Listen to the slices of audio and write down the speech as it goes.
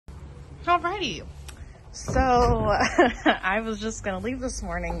Alrighty, so I was just gonna leave this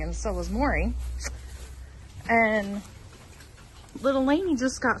morning, and so was Maury. And little Lainey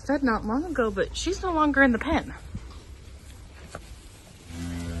just got fed not long ago, but she's no longer in the pen.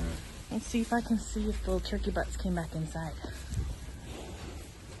 Let's see if I can see if the little turkey butts came back inside.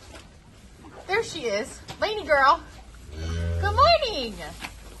 There she is, Lainey girl. Good morning.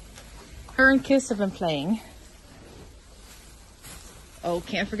 Her and Kiss have been playing. Oh,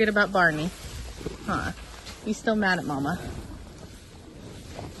 can't forget about Barney. Huh. He's still mad at Mama.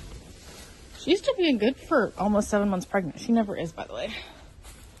 She's still being good for almost 7 months pregnant. She never is, by the way.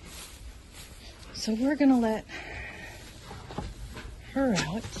 So we're gonna let her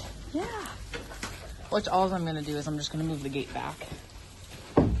out. Yeah. Which all I'm gonna do is I'm just gonna move the gate back.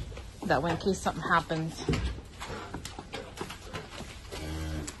 That way, in case something happens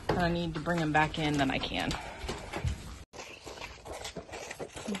and I need to bring him back in, then I can.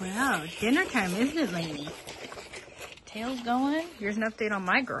 Wow, dinner time, isn't it, Lainey? Tail's going. Here's an update on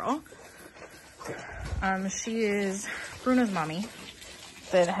my girl. She is Bruno's mommy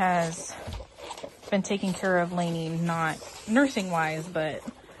that has been taking care of Lainey, not nursing-wise, but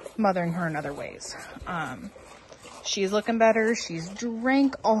mothering her in other ways. She's looking better. She's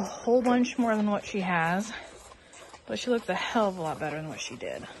drank a whole bunch more than what she has, but she looks a hell of a lot better than what she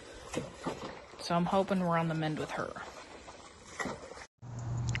did. So I'm hoping we're on the mend with her.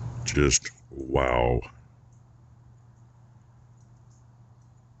 Just wow.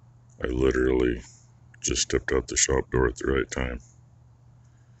 I literally just stepped out the shop door at the right time.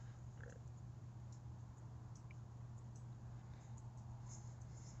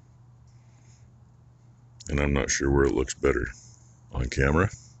 And I'm not sure where it looks better, on camera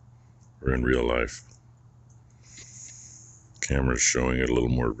or in real life. Camera's showing it a little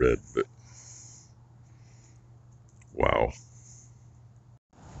more red, but wow.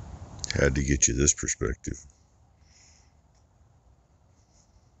 Had to get you this perspective.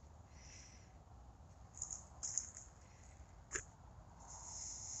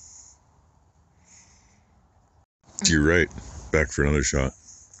 You're right. Back for another shot.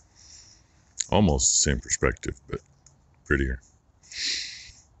 Almost the same perspective, but prettier.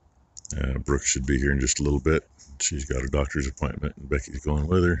 Brooke should be here in just a little bit. She's got a doctor's appointment, and Becky's going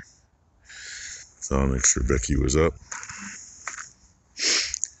with her. So I'll make sure Becky was up.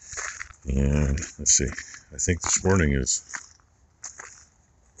 And let's see. I think this morning is,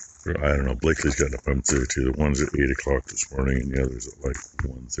 I don't know, Blakely's got an appointment there too. The one's at 8 o'clock this morning, and the other's at like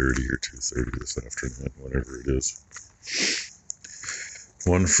 1:30 or 2:30 this afternoon, whatever it is.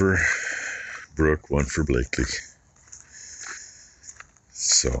 One for Brooke, one for Blakely.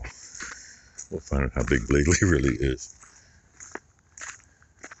 So we'll find out how big Blakely really is.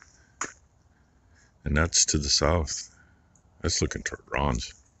 And that's to the south. That's looking toward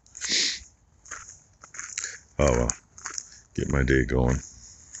Ron's. Oh well. Get my day going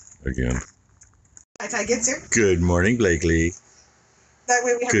again. By the time I get here. Good morning, Blakely. That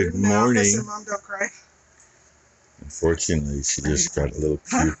way we have Good room in the morning. office and Mom don't cry. Unfortunately, she just got a little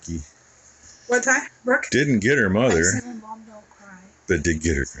pukey. What time, Brooke? Didn't get her I mother, said when Mom don't cry. but did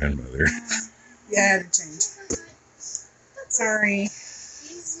get her grandmother. Yeah, I had to change. Sorry.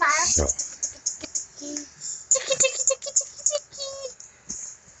 So,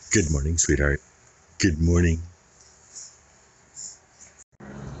 good morning, sweetheart. Good morning.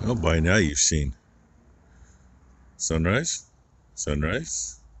 Well, by now you've seen sunrise,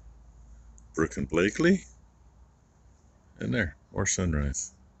 sunrise, Brooke and Blakely, and there, more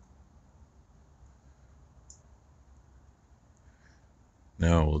sunrise.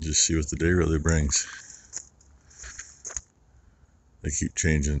 Now we'll just see what the day really brings. They keep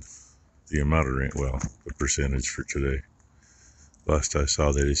changing the amount of rain, well, the percentage for today. Last I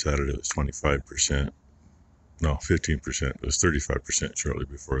saw, they decided it was 25%. No, 15%. It was 35% shortly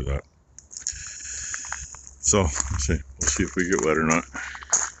before that. So, we'll see if we get wet or not.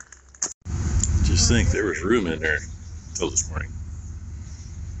 Just think, there was room in there until this morning.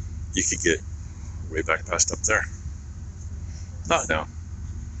 You could get way back past up there. Not now.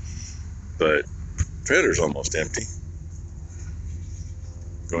 But trailer's almost empty.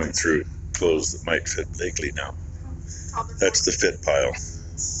 Going through clothes that might fit Blakely now. That's the fit pile.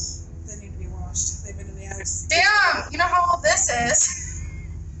 They need to be washed. They've been in the ice. Damn, you know how old this is?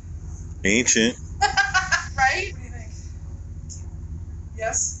 Ancient. Right? What do you think?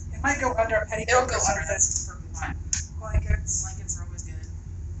 Yes? It might go under a petticoat. It'll go or under, something. that's perfectly fine. Blankets. Blankets are always good.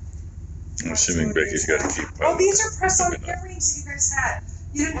 I'm assuming Becky's got to keep Oh, these are press-on picking up. earrings that you guys had.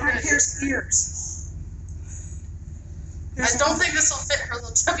 You didn't have pierced ears. I don't think this will fit her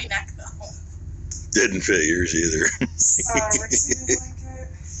little chubby neck, though. Didn't fit yours either. Receiving blanket.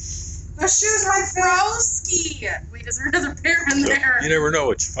 Those shoes might fit. Broski! Wait, is there another pair in there? You never know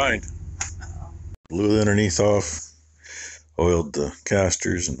what you find. Uh-oh. Blew the underneath off, oiled the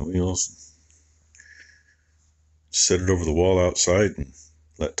casters and the wheels, set it over the wall outside, and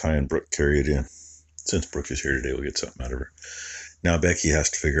let Ty and Brooke carry it in. Since Brooke is here today, we'll get something out of her. Now Becky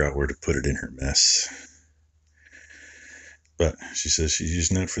has to figure out where to put it in her mess. But she says she's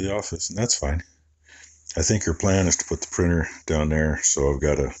using it for the office, and that's fine. I think her plan is to put the printer down there, so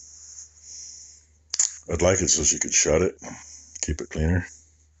I'd like it so she could shut it, keep it cleaner.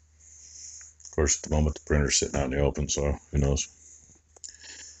 Of course, at the moment, the printer's sitting out in the open, so who knows.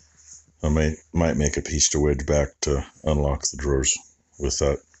 I might make a piece to wedge back to unlock the drawers with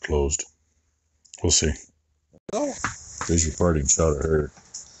that closed. We'll see. Oh, there's your parting shot of her.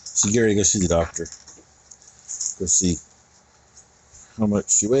 See, Gary, go see the doctor. Go see how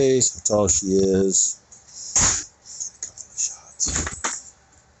much she weighs, how tall she is. A couple of shots.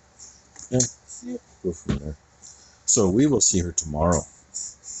 Yeah, go from there. So we will see her tomorrow.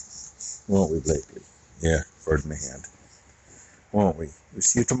 Won't we, Blakely? Yeah, pardon my hand. Won't we? We'll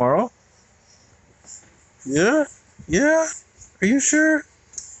see you tomorrow? Yeah? Yeah? Are you sure?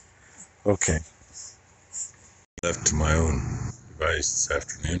 Okay. Left to my own device this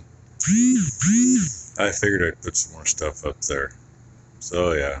afternoon. I figured I'd put some more stuff up there.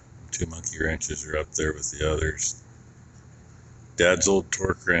 So yeah, 2 monkey wrenches are up there with the others. Dad's old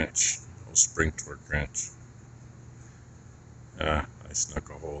torque wrench, old spring torque wrench. I snuck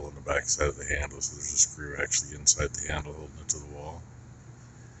a hole in the back side of the handle, so there's a screw actually inside the handle holding it to the wall.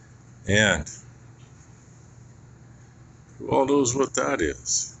 And who all knows what that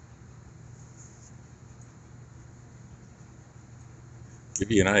is?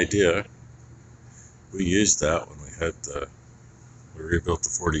 Give you an idea, we used that when we rebuilt the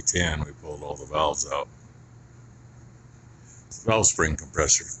 4010, we pulled all the valves out. Valve spring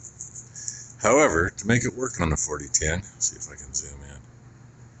compressor. However, to make it work on the 4010, see if I can zoom in.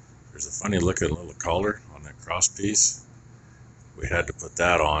 There's a funny looking little collar on that cross piece. We had to put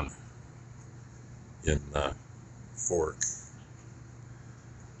that on in the fork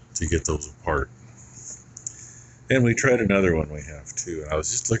to get those apart. And we tried another one we have too. And I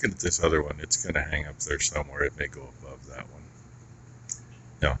was just looking at this other one. It's going to hang up there somewhere. It may go above that one.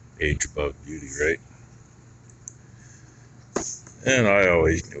 No, age above beauty, right? And I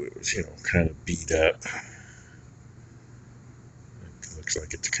always knew it was, kind of beat up. It looks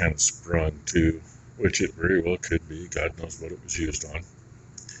like it's kind of sprung too, which it very well could be. God knows what it was used on.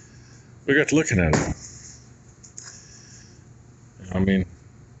 We got to looking at it. I mean,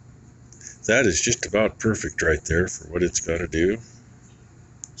 that is just about perfect right there for what it's got to do.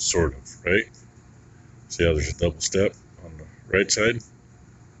 Sort of, right? See how there's a double step on the right side?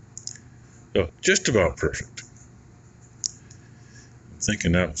 So, just about perfect. I'm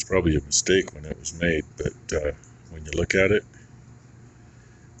thinking that was probably a mistake when it was made, but when you look at it,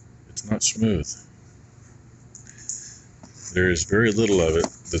 it's not smooth. There is very little of it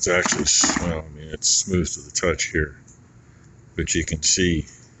that's actually, well, I mean, it's smooth to the touch here, but you can see,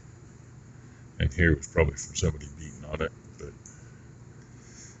 and here was probably from somebody beating on it, but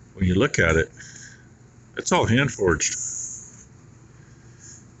when you look at it, it's all hand forged.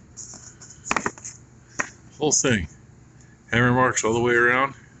 Whole thing. Hammer marks all the way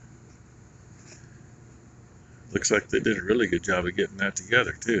around. Looks like they did a really good job of getting that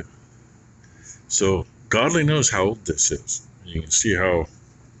together too. So godly knows how old this is. You can see how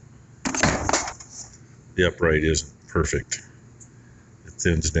the upright isn't perfect. It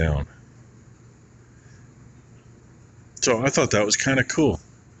thins down. So I thought that was kind of cool.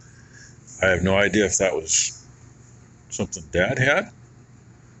 I have no idea if that was something Dad had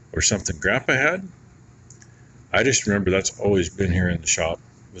or something Grandpa had. I just remember that's always been here in the shop.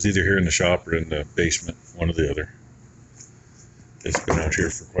 It was either here in the shop or in the basement, one or the other. It's been out here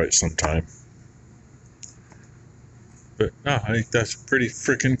for quite some time. But no, I think that's pretty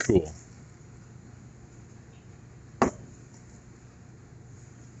freaking cool.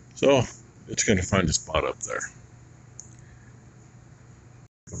 So it's going to find a spot up there.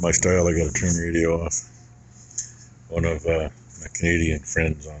 My style, I got to turn the radio off. One of my Canadian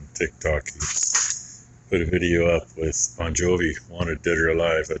friends on TikTok, he put a video up with Bon Jovi, Wanted Dead or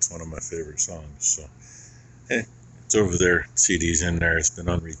Alive. That's one of my favorite songs. So, hey, it's over there. CD's in there. It's been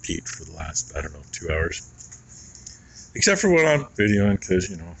on repeat for the last, 2 hours. Except for when I'm videoing,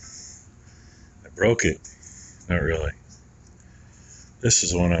 because, I broke it. Not really. This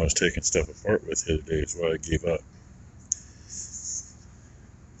is the one I was taking stuff apart with the other day. Is why I gave up.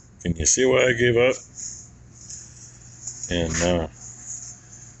 Can you see why I gave up? And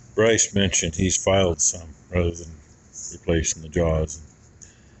Bryce mentioned he's filed some rather than replacing the jaws.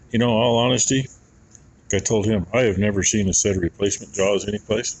 You know, all honesty, like I told him, I have never seen a set of replacement jaws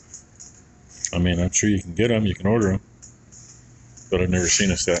anyplace. I mean, I'm sure you can get them, you can order them, but I've never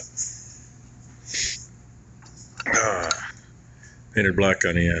seen a set. Painted black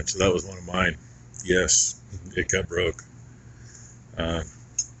on the end, so that was one of mine. Yes, it got broke. I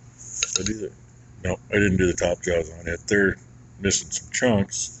do the, no, I didn't do the top jaws on it. They're missing some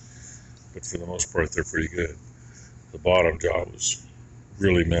chunks, but for the most part, they're pretty good. The bottom jaw was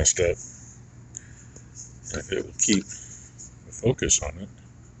really messed up. If it would keep the focus on it.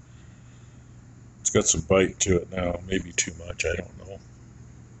 It's got some bite to it now, maybe too much, I don't know.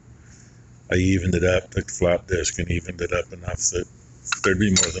 I evened it up, took the flat disc and evened it up enough that there'd be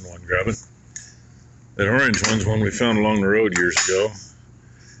more than one grabbing. That orange one's one we found along the road years ago.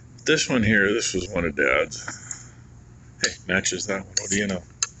 This one here, this was one of Dad's. Hey, matches that one, what do you know?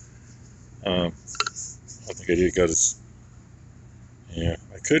 I think I did got his, yeah,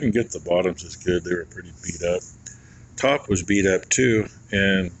 I couldn't get the bottoms as good, they were pretty beat up. Top was beat up too,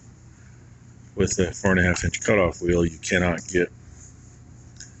 and with the 4.5 inch cutoff wheel, you cannot get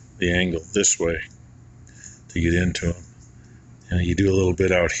the angle this way to get into them. And you do a little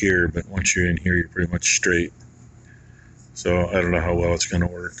bit out here, but once you're in here, you're pretty much straight. So I don't know how well it's going to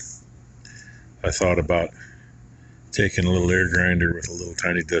work. I thought about taking a little air grinder with a little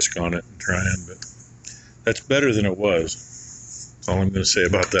tiny disc on it and trying, but that's better than it was. That's all I'm going to say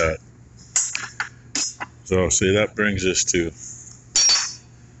about that. So see, that brings us to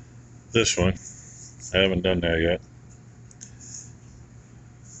this one. I haven't done that yet.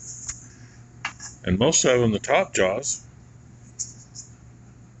 And most of them, the top jaws,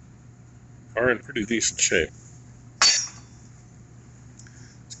 are in pretty decent shape. There's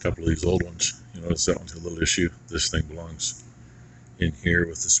a couple of these old ones. You notice that one's a little issue. This thing belongs in here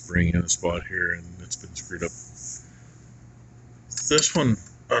with the spring in a spot here, and it's been screwed up. This one,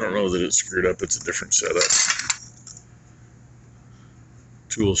 I don't know that it's screwed up. It's a different setup.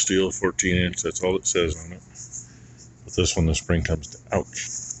 Tool steel, 14 inch, that's all it says on it. But this one, the spring comes down, ouch.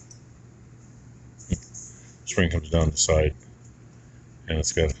 Spring comes down the side, and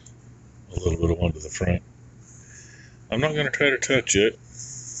it's got a little bit of one to the front. I'm not going to try to touch it.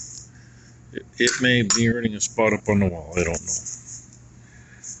 It may be earning a spot up on the wall, I don't know.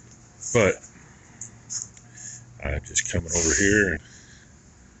 But I'm just coming over here and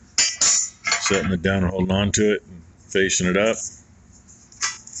setting it down and holding on to it and facing it up.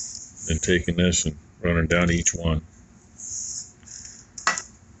 Then taking this and running down each one.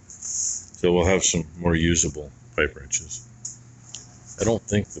 So we'll have some more usable pipe wrenches. I don't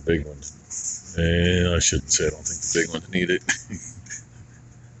think the big ones, I shouldn't say I don't think the big ones need it.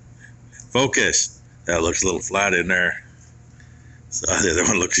 Focus! That looks a little flat in there. So the other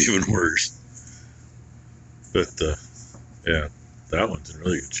one looks even worse. But yeah, that one's in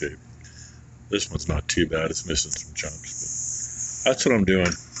really good shape. This one's not too bad, it's missing some chunks. But that's what I'm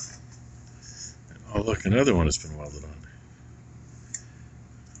doing. And oh look, another one has been welded on.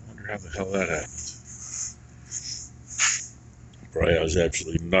 I wonder how the hell that happens. Probably has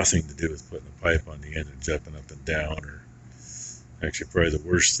absolutely nothing to do with putting a pipe on the end and jumping up and down. Or actually, probably the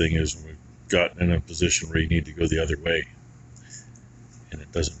worst thing is when we've gotten in a position where you need to go the other way and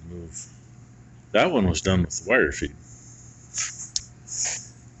it doesn't move. That one was done with the wire feed.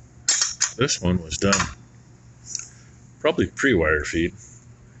 This one was done probably pre-wire feed,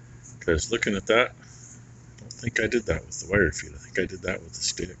 because looking at that, I don't think I did that with the wire feed. I think I did that with the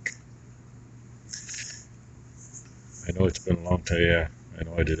stick. I know it's been a long time. Yeah, I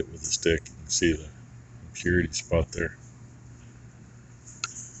know I did it with the stick. You can see the impurity spot there.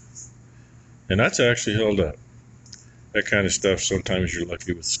 And that's actually held up. That kind of stuff, sometimes you're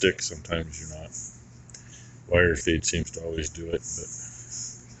lucky with sticks, sometimes you're not. Wire feed seems to always do it, but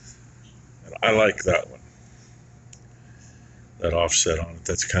I like that one. That offset on it,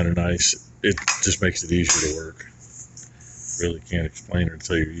 that's kind of nice. It just makes it easier to work. Really can't explain it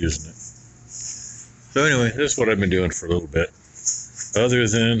until you're using it. So anyway, this is what I've been doing for a little bit. Other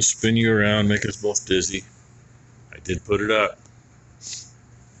than spin you around, make us both dizzy, I did put it up.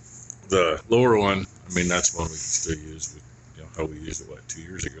 The lower one, I mean, that's one we can still use. You know how we used it, what, 2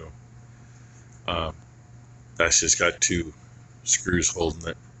 years ago. That's just got 2 screws holding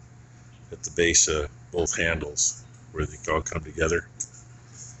it at the base of both handles where they all come together.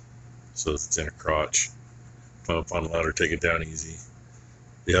 So it's in a crotch. Come up on the ladder, take it down easy.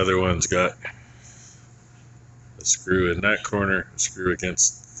 The other one's got a screw in that corner, a screw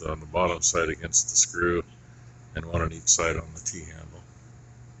against on the bottom side against the screw, and one on each side on the T-handle.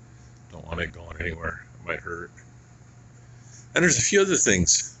 Don't want it going anywhere, it might hurt. And there's a few other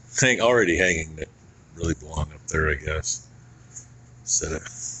things already hanging that really belong up there, I guess. Set it.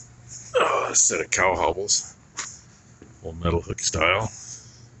 A set of cow hobbles, old metal hook style.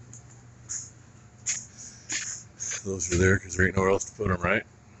 Those are there because there ain't nowhere else to put them, right?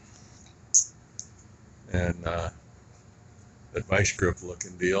 And that vice grip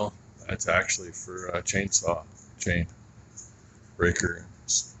looking deal, that's actually for a chainsaw chain breaker and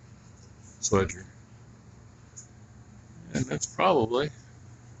swedger. And that's probably,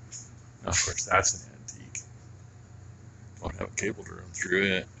 now of course that's an antique. Don't have a cable to run through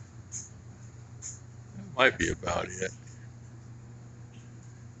it. That might be about it.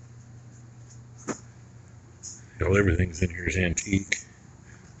 Well, everything's in here is antique,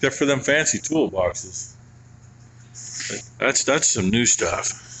 except for them fancy toolboxes. That's some new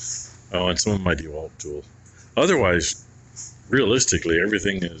stuff. Oh, and some of my DeWalt tools. Otherwise, realistically,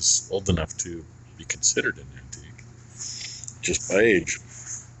 everything is old enough to be considered an antique, just by age.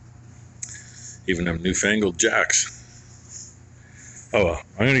 Even them newfangled jacks. Oh well,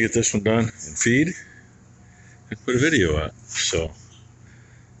 I'm gonna get this one done and feed and put a video out. So,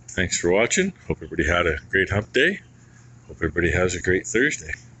 thanks for watching. Hope everybody had a great hump day. Hope everybody has a great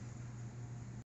Thursday.